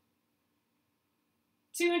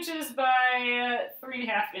 2 inches by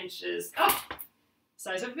 3.5 inches. Oh,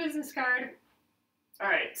 size of a business card. All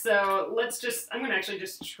right, so let's just, I'm going to actually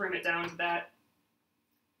just trim it down to that,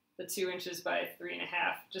 the 2 inches by 3.5,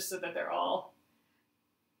 just so that they're all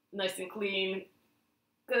nice and clean.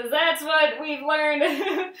 Because that's what we've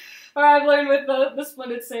learned, or I've learned with the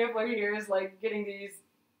Splendid Sampler here, is like getting these,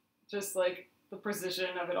 just like the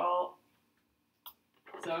precision of it all.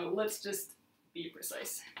 So let's just be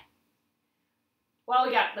precise. Well,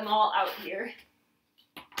 we got them all out here.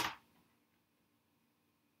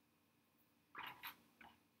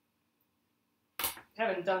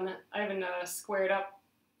 I haven't squared up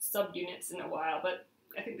subunits in a while, but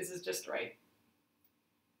I think this is just right.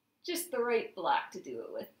 Just the right block to do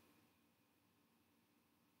it with.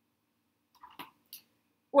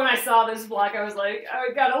 When I saw this block, I was like,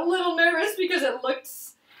 I got a little nervous because it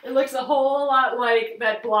looks a whole lot like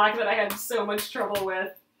that block that I had so much trouble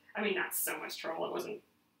with. I mean, not so much trouble, it wasn't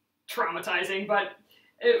traumatizing, but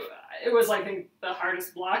it was, I think, the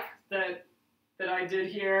hardest block that I did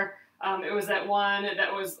here. It was that one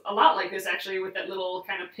that was a lot like this, actually, with that little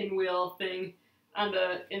kind of pinwheel thing on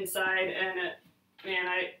the inside, and man,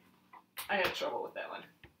 I had trouble with that one.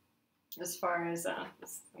 As far as, I'm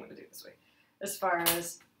going to do it this way, as far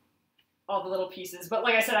as all the little pieces. But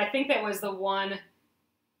like I said, I think that was the one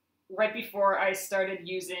right before I started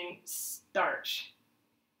using starch.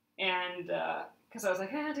 And, because I was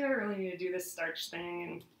like, do I really need to do this starch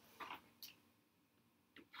thing?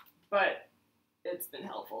 But it's been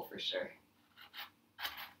helpful for sure.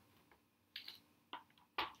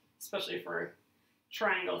 Especially for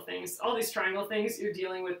triangle things. All these triangle things, you're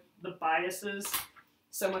dealing with the biases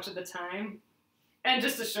so much of the time. And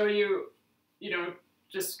just to show you,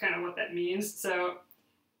 just kind of what that means. So,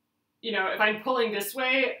 if I'm pulling this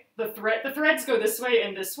way, the threads go this way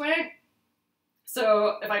and this way.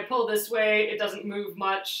 So if I pull this way, it doesn't move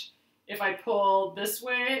much. If I pull this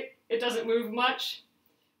way, it doesn't move much.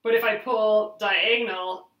 But if I pull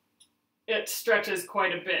diagonal, it stretches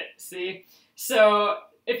quite a bit, see? So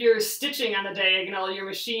if you're stitching on the diagonal, your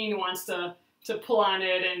machine wants to pull on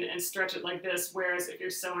it and stretch it like this, whereas if you're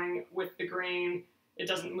sewing with the grain, it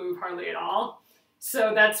doesn't move hardly at all.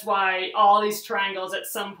 So that's why all these triangles, at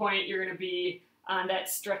some point, you're going to be on that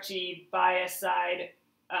stretchy bias side.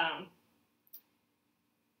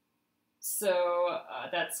 So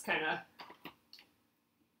that's kind of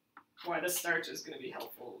why the starch is going to be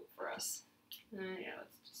helpful for us. Yeah,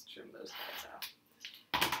 let's just trim those guys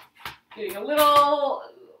out. Getting a little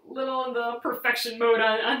in the perfection mode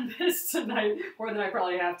on this tonight, more than I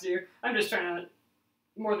probably have to. I'm just trying to,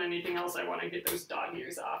 more than anything else, I want to get those dog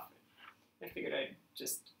ears off. I figured I'd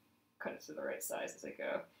just cut it to the right size as I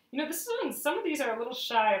go. This one, some of these are a little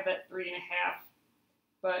shy of that 3.5,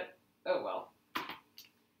 but oh well.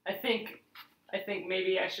 I think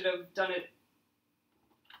maybe I should have done it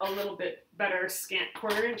a little bit better, scant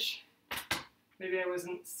 1/4 inch. Maybe I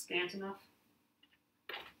wasn't scant enough.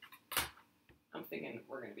 I'm thinking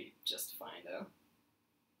we're going to be just fine, though,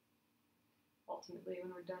 ultimately,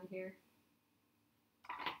 when we're done here.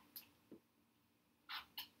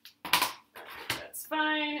 That's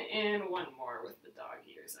fine, and one more with the dog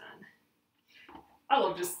ears on. I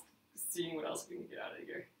love just seeing what else we can get out of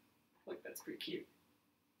here. Look, that's pretty cute.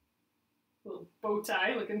 Little bow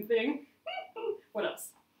tie looking thing. What else?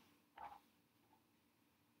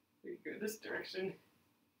 We can go this direction.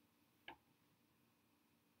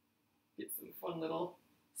 Get some fun little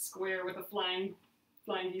square with a flying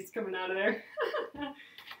geese coming out of there.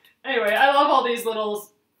 Anyway, I love all these little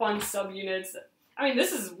fun subunits. I mean,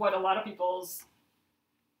 this is what a lot of people's,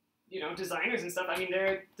 designers and stuff, I mean,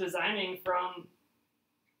 they're designing from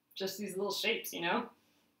just these little shapes, And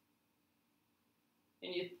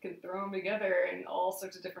you can throw them together in all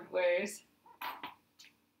sorts of different ways.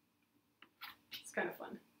 It's kind of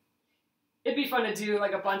fun. It'd be fun to do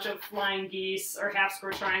like a bunch of flying geese or half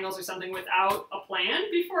square triangles or something without a plan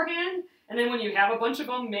beforehand. And then when you have a bunch of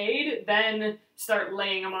them made, then start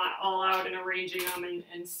laying them all out and arranging them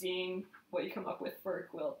and seeing what you come up with for a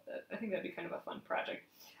quilt. I think that'd be kind of a fun project.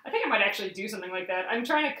 I think I might actually do something like that. I'm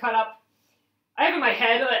trying to cut up, I have in my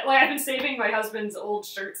head, like I've been saving my husband's old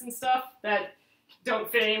shirts and stuff that don't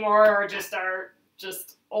fit anymore or just are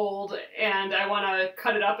just old, and I want to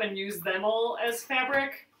cut it up and use them all as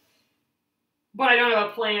fabric. But I don't have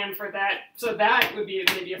a plan for that, so that would be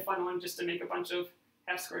maybe a fun one, just to make a bunch of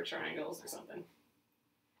half-square triangles or something.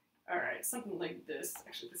 All right, something like this.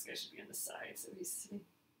 Actually, this guy should be on the side, so he's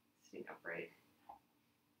sitting upright.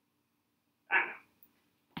 I don't know.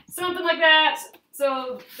 Something like that.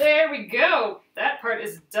 So there we go. That part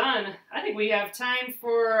is done. I think we have time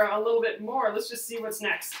for a little bit more. Let's just see what's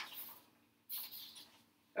next.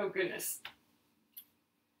 Oh, goodness.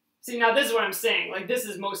 See, now this is what I'm saying. Like, this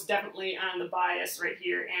is most definitely on the bias right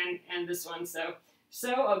here and this one. So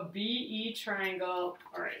a BE triangle.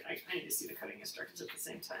 All right, I need to see the cutting instructions at the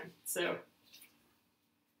same time. So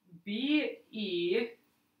BE,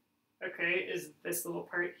 okay, is this little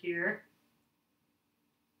part here.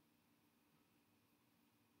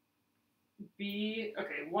 B,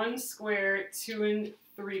 okay, 1 square, 2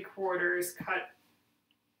 3/4, cut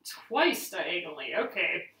twice diagonally.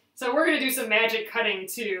 Okay, so we're going to do some magic cutting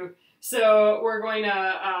too. So we're going to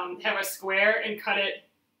have a square and cut it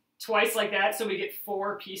twice like that so we get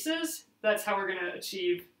 4 pieces. That's how we're going to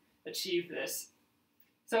achieve this.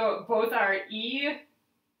 So both our E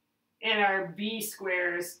and our B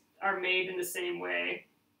squares are made in the same way.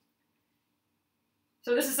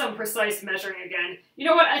 So this is some precise measuring again. You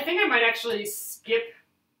know what? I think I might actually skip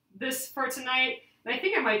this for tonight. And I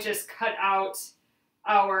think I might just cut out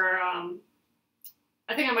our,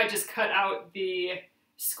 I think I might just cut out the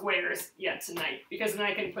squares tonight, because then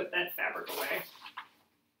I can put that fabric away.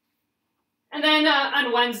 And then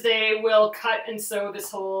on Wednesday, we'll cut and sew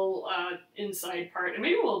this whole inside part. And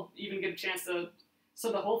maybe we'll even get a chance to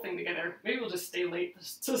sew the whole thing together. Maybe we'll just stay late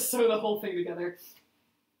to sew the whole thing together.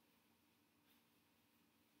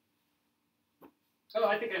 Oh,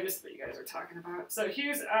 I think I missed what you guys were talking about. So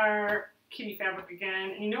here's our kitty fabric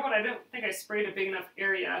again. And you know what? I don't think I sprayed a big enough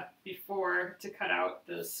area before to cut out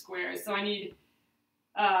the squares. So I need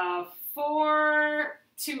 4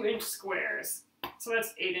 2-inch squares. So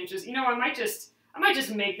that's 8 inches. You know, I might just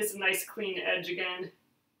make this a nice clean edge again.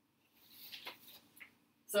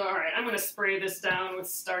 So all right, I'm gonna spray this down with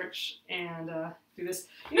starch and do this.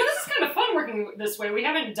 You know, this is kind of fun working this way. We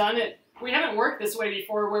haven't worked this way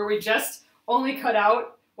before, where we just only cut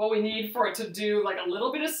out what we need for it to do like a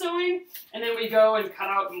little bit of sewing, and then we go and cut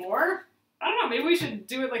out more. I don't know, maybe we should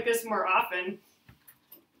do it like this more often.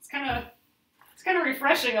 It's kind of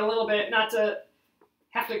refreshing a little bit not to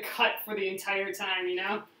have to cut for the entire time, you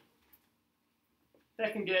know?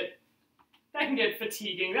 That can get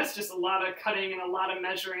fatiguing. That's just a lot of cutting and a lot of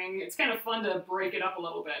measuring. It's kind of fun to break it up a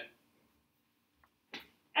little bit.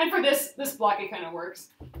 And for this block, it kind of works.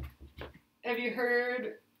 Have you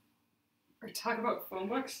heard or talk about phone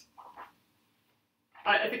books?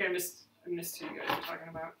 I think I missed who you guys were talking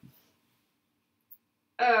about.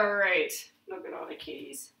 All right, look at all the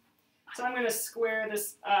kitties. So I'm gonna square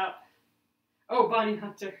this up. Oh, Bonnie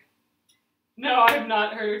Hunter. No, I have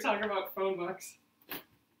not heard her talk about phone books.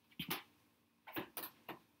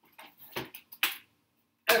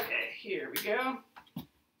 Okay, here we go.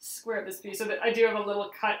 Square up this piece. So that I do have a little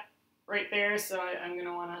cut right there, so I'm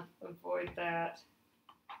gonna wanna avoid that.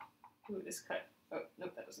 Ooh, this cut. Oh,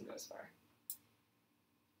 nope, that doesn't go as far.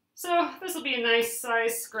 So this will be a nice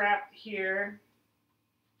size scrap here.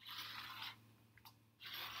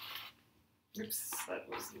 Oops, that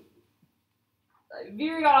was... I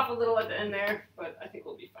veered off a little at the end there, but I think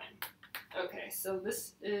we'll be fine. Okay, so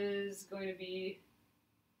this is going to be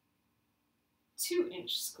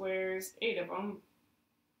 2-inch squares, 8 of them.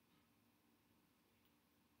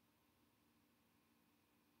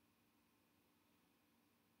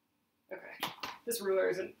 Okay, this ruler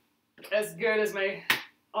isn't as good as my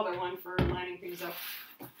other one for lining things up.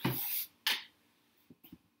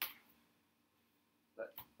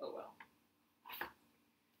 But, oh well.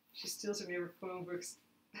 She steals from your phone books.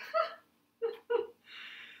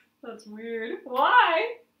 That's weird.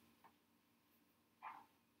 Why?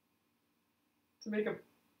 To make a...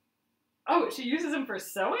 Oh, she uses them for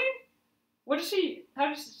sewing? How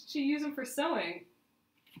does she use them for sewing?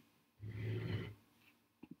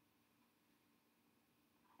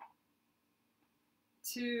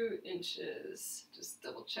 Two inches. Just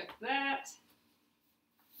double check that.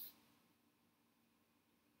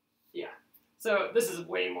 Yeah. So this is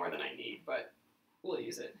way more than I need, but we'll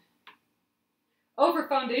use it. Oh, for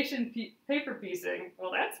foundation paper piecing.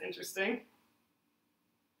 Well, that's interesting.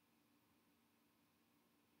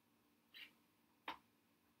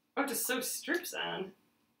 Oh, to sew strips on.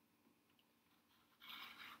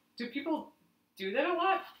 Do people do that a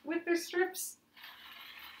lot with their strips?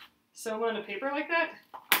 Sew them on a paper like that?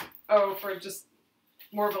 Oh, for just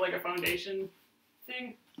more of like a foundation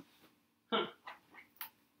thing? Huh.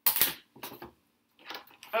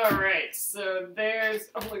 Alright, so there's...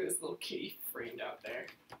 Oh, look at this little kitty framed out there.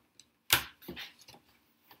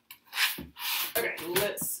 Okay,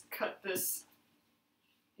 let's cut this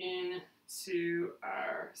into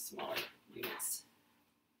our smaller units.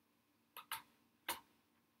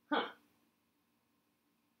 Huh.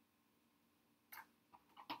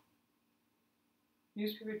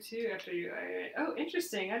 Newspaper too after you... Oh,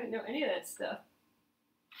 interesting. I didn't know any of that stuff.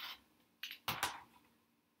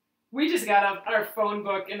 We just got our phone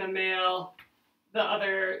book in the mail the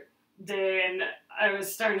other day, and I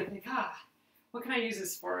was starting to think, what can I use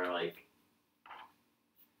this for? Like,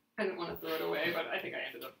 I didn't want to throw it away, but I think I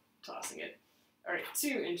ended up tossing it. All right, 2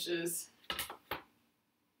 inches.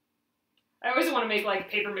 I always want to make like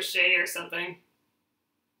paper mache or something.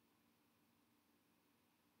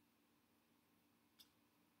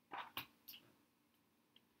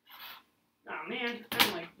 Oh man,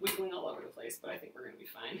 I'm like wiggling all over the place, but I think we're going to be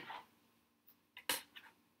fine.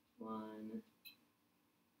 1.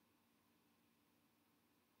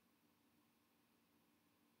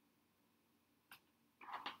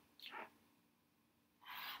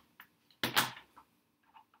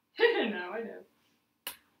 I know.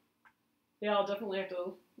 Yeah, I'll definitely have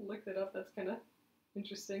to look that up. That's kind of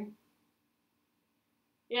interesting.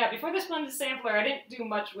 Yeah, before the Splendid Sampler, I didn't do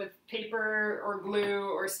much with paper or glue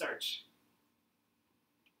or starch.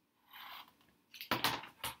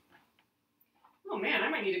 Oh man, I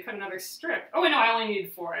might need to cut another strip. Oh no, I only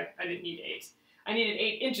needed 4. I didn't need 8. I needed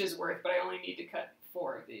 8 inches worth, but I only need to cut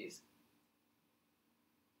 4 of these.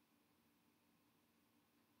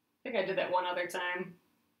 I think I did that one other time.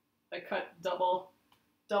 I cut double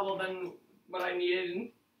than what I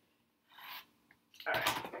needed. Alright,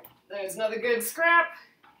 there's another good scrap.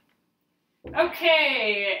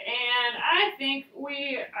 Okay, and I think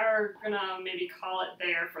we are gonna maybe call it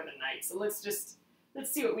there for the night. So let's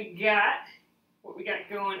see what we got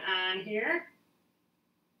going on here.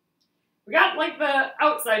 We got like the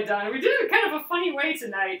outside done. We did it kind of a funny way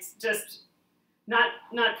tonight, just not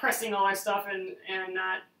pressing all our stuff and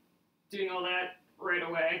not doing all that right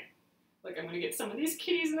away. Look, I'm gonna get some of these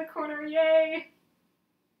kitties in the corner, yay!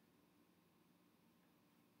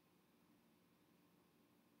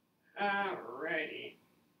 Alrighty.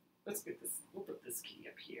 Let's get this, we'll put this kitty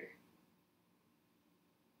up here.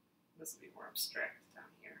 This will be more abstract down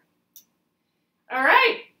here.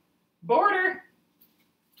 Alright, border.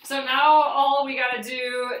 So now all we gotta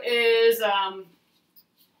do is,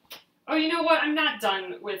 oh, you know what? I'm not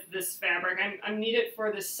done with this fabric. I need it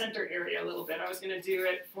for this center area a little bit. I was gonna do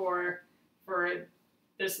it for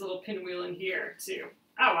this little pinwheel in here too.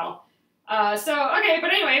 Oh well. Okay,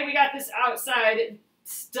 but anyway, we got this outside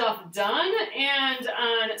stuff done, and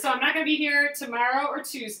so I'm not going to be here tomorrow or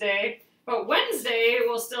Tuesday, but Wednesday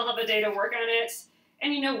we'll still have a day to work on it.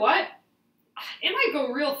 And you know what? It might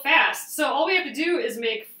go real fast. So all we have to do is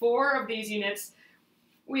make 4 of these units.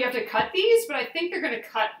 We have to cut these, but I think they're going to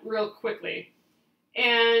cut real quickly.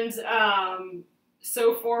 And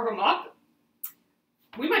sew 4 of them up.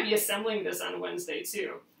 We might be assembling this on Wednesday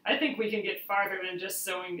too. I think we can get farther than just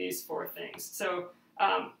sewing these 4 things. So,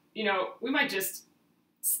 you know, we might just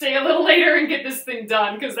stay a little later and get this thing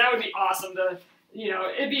done, because that would be awesome to, you know,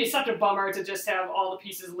 it'd be such a bummer to just have all the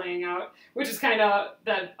pieces laying out, which is kind of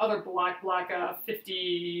that other block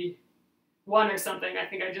 51 or something. I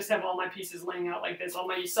think I just have all my pieces laying out like this. All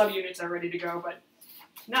my subunits are ready to go, but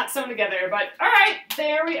not sewn together. But all right,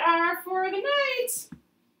 there we are for the night.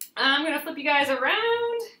 I'm going to flip you guys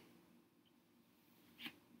around.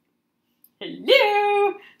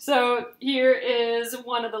 Hello! So here is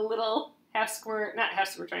one of the little not half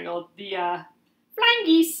square triangle, the flying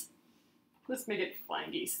geese. Let's make it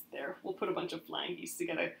flying geese there. We'll put a bunch of flying geese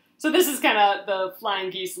together. So this is kind of the flying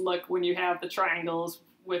geese look when you have the triangles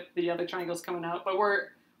with the other triangles coming out, but we're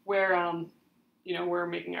you know, we're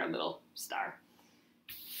making our little star.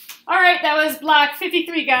 All right, that was block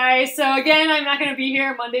 53, guys. So again, I'm not going to be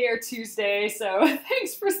here Monday or Tuesday, so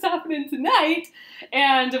thanks for stopping in tonight.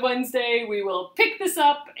 And Wednesday, we will pick this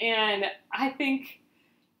up, and I think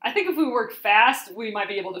if we work fast, we might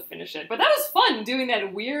be able to finish it. But that was fun, doing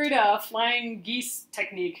that weird flying geese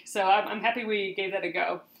technique. So I'm happy we gave that a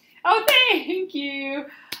go. Oh, thank you.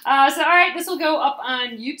 So all right, this will go up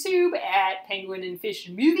on YouTube at Penguin and Fish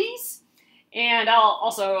Movies. And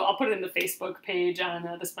I'll put it in the Facebook page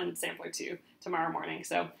on the Splendid Sampler too tomorrow morning.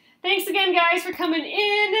 So thanks again, guys, for coming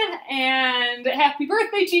in, and happy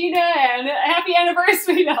birthday, Gina, and happy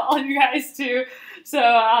anniversary to all you guys too. So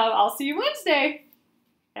I'll see you Wednesday.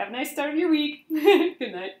 Have a nice start of your week.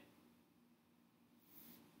 Good night.